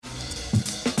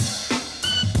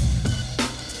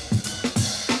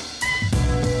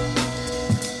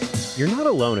You're not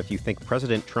alone if you think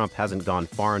President Trump hasn't gone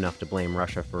far enough to blame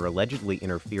Russia for allegedly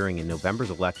interfering in November's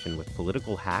election with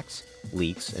political hacks,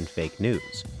 leaks, and fake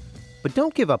news. But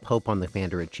don't give up hope on the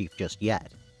commander-in-chief just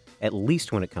yet, at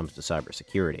least when it comes to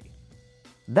cybersecurity.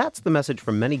 That's the message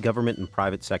from many government and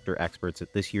private sector experts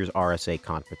at this year's RSA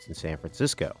conference in San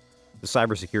Francisco, the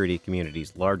cybersecurity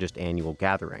community's largest annual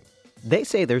gathering. They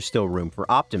say there's still room for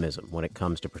optimism when it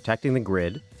comes to protecting the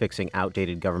grid, fixing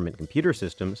outdated government computer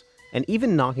systems, and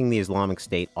even knocking the Islamic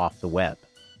State off the web.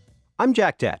 I'm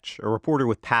Jack Detch, a reporter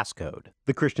with Passcode,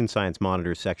 the Christian Science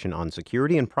Monitor section on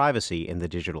security and privacy in the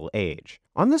digital age.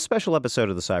 On this special episode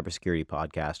of the Cybersecurity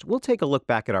Podcast, we'll take a look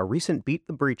back at our recent Beat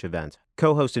the Breach event,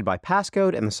 co-hosted by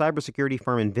Passcode and the cybersecurity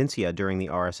firm Invincia during the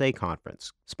RSA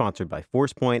conference, sponsored by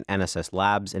Forcepoint, NSS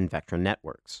Labs, and Vectra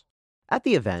Networks. At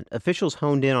the event, officials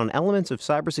honed in on elements of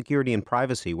cybersecurity and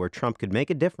privacy where Trump could make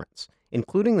a difference,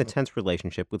 including the tense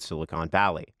relationship with Silicon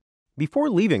Valley. Before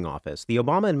leaving office, the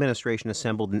Obama administration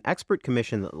assembled an expert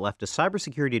commission that left a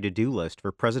cybersecurity to-do list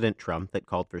for President Trump that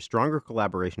called for stronger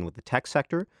collaboration with the tech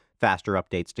sector, faster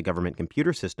updates to government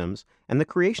computer systems, and the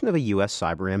creation of a U.S.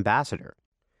 cyber ambassador.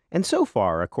 And so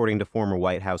far, according to former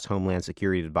White House Homeland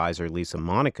Security Advisor Lisa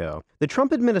Monaco, the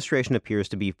Trump administration appears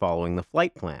to be following the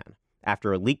flight plan,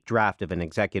 after a leaked draft of an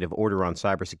executive order on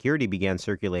cybersecurity began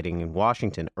circulating in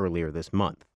Washington earlier this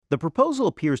month. The proposal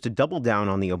appears to double down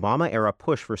on the Obama-era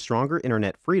push for stronger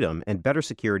internet freedom and better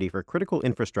security for critical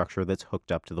infrastructure that's hooked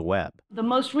up to the web. The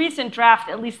most recent draft,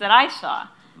 at least that I saw,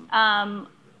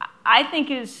 I think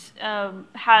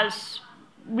has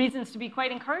reasons to be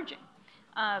quite encouraging.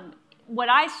 What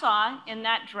I saw in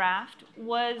that draft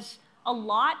was a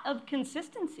lot of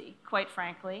consistency, quite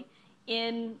frankly,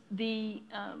 in the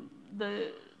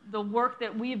work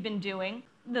that we've been doing,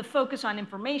 the focus on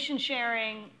information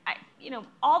sharing.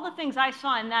 All the things I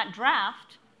saw in that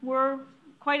draft were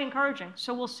quite encouraging.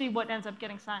 So we'll see what ends up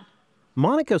getting signed.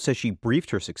 Monaco says she briefed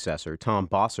her successor, Tom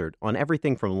Bossert, on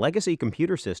everything from legacy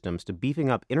computer systems to beefing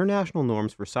up international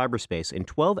norms for cyberspace in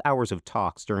 12 hours of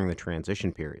talks during the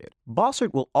transition period.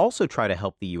 Bossert will also try to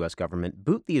help the U.S. government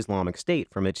boot the Islamic State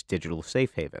from its digital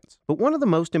safe havens. But one of the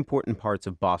most important parts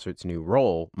of Bossert's new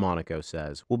role, Monaco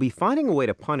says, will be finding a way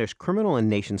to punish criminal and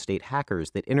nation-state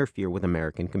hackers that interfere with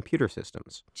American computer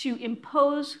systems. To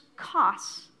impose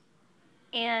costs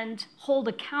and hold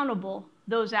accountable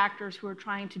those actors who are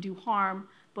trying to do harm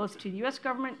both to the U.S.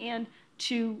 government and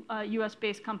to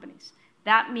U.S.-based companies.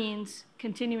 That means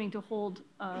continuing to hold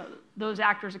those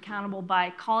actors accountable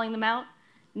by calling them out,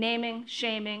 naming,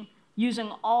 shaming,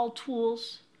 using all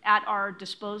tools at our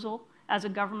disposal as a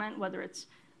government, whether it's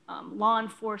law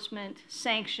enforcement,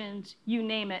 sanctions, you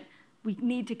name it. We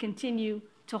need to continue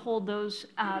to hold those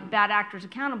bad actors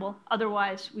accountable.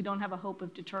 Otherwise, we don't have a hope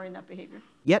of deterring that behavior.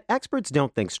 Yet experts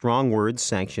don't think strong words,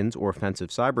 sanctions, or offensive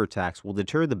cyber attacks will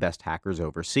deter the best hackers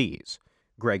overseas.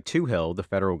 Greg Tuhill, the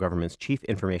federal government's chief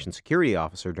information security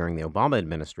officer during the Obama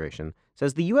administration,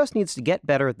 says the U.S. needs to get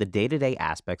better at the day-to-day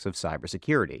aspects of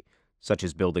cybersecurity, such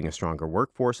as building a stronger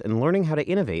workforce and learning how to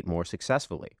innovate more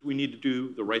successfully. We need to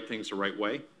do the right things the right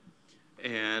way.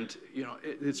 And,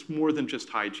 it's more than just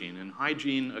hygiene. And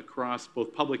hygiene across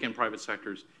both public and private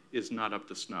sectors is not up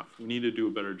to snuff. We need to do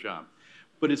a better job.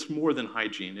 But it's more than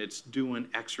hygiene. It's doing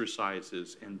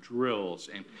exercises and drills.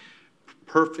 And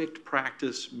perfect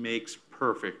practice makes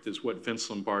perfect is what Vince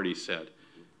Lombardi said.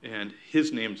 And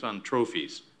his name's on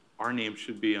trophies. Our name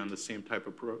should be on the same type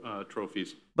of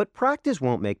trophies. But practice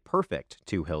won't make perfect,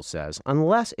 Tuhill says,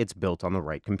 unless it's built on the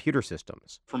right computer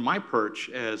systems. From my perch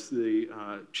as the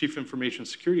Chief Information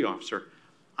Security Officer,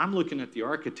 I'm looking at the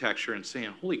architecture and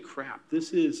saying, holy crap,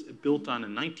 this is built on a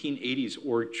 1980s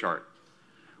org chart.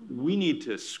 We need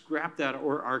to scrap that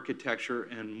architecture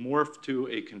and morph to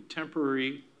a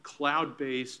contemporary,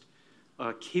 cloud-based,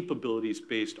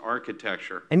 capabilities-based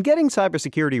architecture. And getting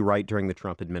cybersecurity right during the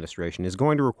Trump administration is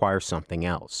going to require something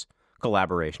else.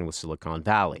 Collaboration with Silicon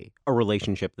Valley, a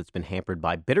relationship that's been hampered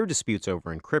by bitter disputes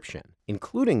over encryption,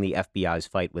 including the FBI's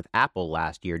fight with Apple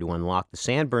last year to unlock the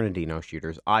San Bernardino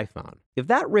shooter's iPhone. If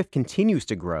that rift continues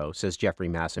to grow, says Jeffrey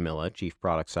Massimilla, Chief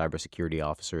Product Cybersecurity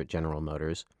Officer at General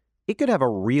Motors, it could have a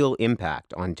real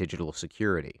impact on digital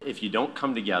security. If you don't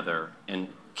come together and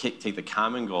take the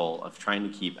common goal of trying to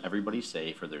keep everybody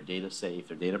safe, or their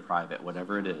data private,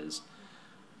 whatever it is,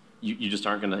 you just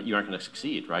aren't gonna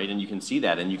succeed, right? And you can see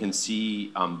that, and you can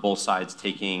see both sides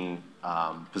taking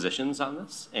positions on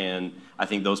this. And I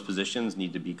think those positions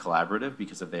need to be collaborative,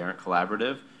 because if they aren't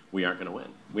collaborative, we aren't gonna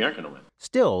win.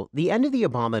 Still, the end of the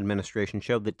Obama administration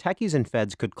showed that techies and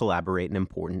feds could collaborate in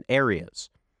important areas.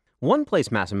 One place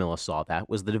Massimilla saw that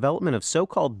was the development of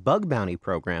so-called bug bounty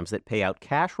programs that pay out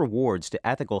cash rewards to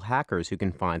ethical hackers who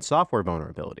can find software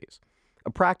vulnerabilities. A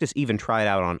practice even tried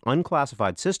out on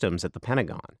unclassified systems at the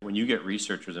Pentagon. When you get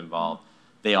researchers involved,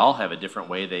 they all have a different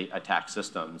way they attack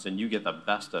systems, and you get the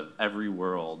best of every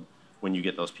world when you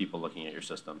get those people looking at your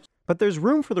systems. But there's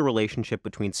room for the relationship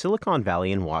between Silicon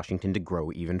Valley and Washington to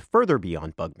grow even further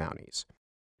beyond bug bounties.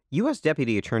 U.S.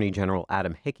 Deputy Attorney General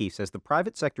Adam Hickey says the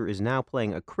private sector is now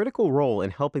playing a critical role in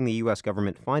helping the U.S.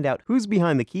 government find out who's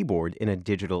behind the keyboard in a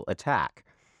digital attack,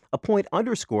 a point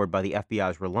underscored by the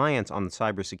FBI's reliance on the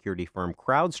cybersecurity firm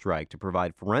CrowdStrike to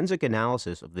provide forensic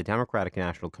analysis of the Democratic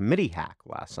National Committee hack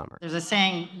last summer. There's a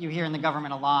saying you hear in the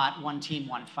government a lot, one team,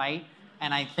 one fight,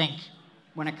 and I think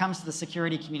when it comes to the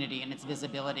security community and its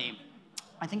visibility,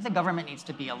 I think the government needs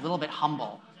to be a little bit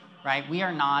humble, right? We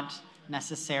are not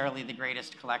necessarily the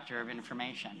greatest collector of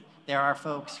information. There are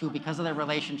folks who, because of their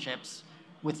relationships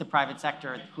with the private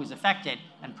sector who's affected,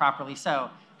 and properly so,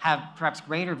 have perhaps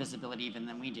greater visibility even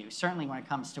than we do, certainly when it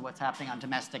comes to what's happening on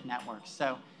domestic networks.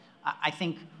 So I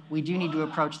think we do need to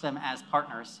approach them as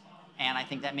partners, and I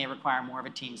think that may require more of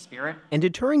a team spirit. And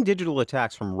deterring digital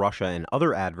attacks from Russia and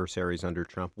other adversaries under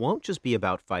Trump won't just be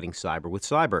about fighting cyber with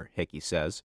cyber, Hickey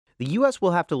says. The U.S.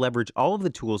 will have to leverage all of the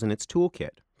tools in its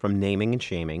toolkit, from naming and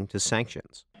shaming to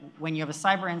sanctions. When you have a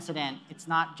cyber incident, it's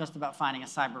not just about finding a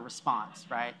cyber response,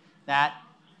 right?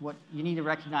 What you need to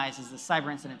recognize is the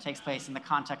cyber incident takes place in the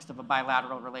context of a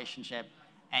bilateral relationship,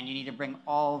 and you need to bring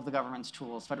all of the government's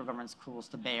tools, federal government's tools,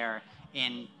 to bear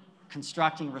in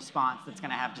constructing a response that's going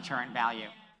to have deterrent value.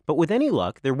 But with any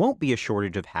luck, there won't be a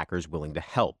shortage of hackers willing to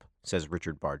help, says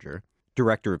Richard Barger,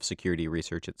 Director of Security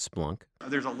Research at Splunk.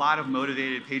 There's a lot of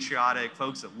motivated, patriotic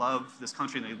folks that love this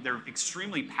country, and they're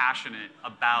extremely passionate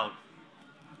about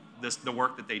the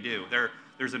work that they do.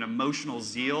 There's an emotional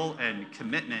zeal and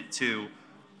commitment to,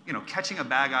 catching a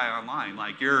bad guy online.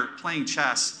 Like, you're playing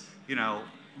chess,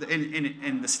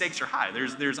 and the stakes are high.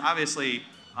 There's obviously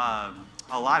a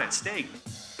lot at stake.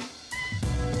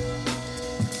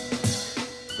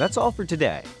 That's all for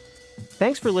today.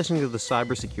 Thanks for listening to the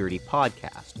Cybersecurity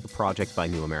Podcast, a project by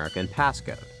New America and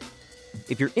Passcode.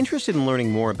 If you're interested in learning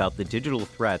more about the digital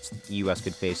threats that the U.S.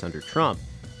 could face under Trump,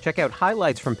 check out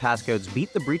highlights from Passcode's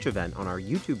Beat the Breach event on our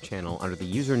YouTube channel under the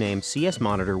username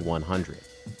CSMonitor100.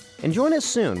 And join us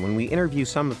soon when we interview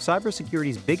some of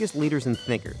cybersecurity's biggest leaders and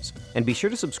thinkers. And be sure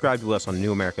to subscribe to us on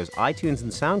New America's iTunes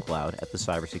and SoundCloud at the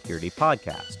Cybersecurity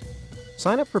Podcast.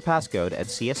 Sign up for Passcode at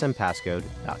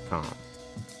csmpasscode.com.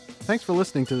 Thanks for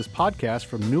listening to this podcast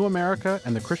from New America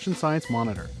and the Christian Science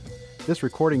Monitor. This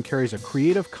recording carries a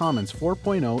Creative Commons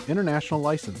 4.0 international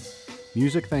license.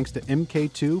 Music thanks to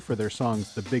MK2 for their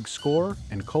songs The Big Score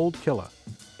and Cold Killa.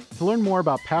 To learn more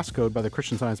about Passcode by the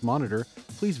Christian Science Monitor,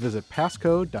 please visit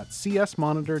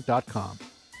passcode.csmonitor.com.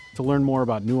 To learn more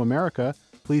about New America,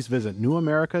 please visit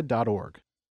newamerica.org.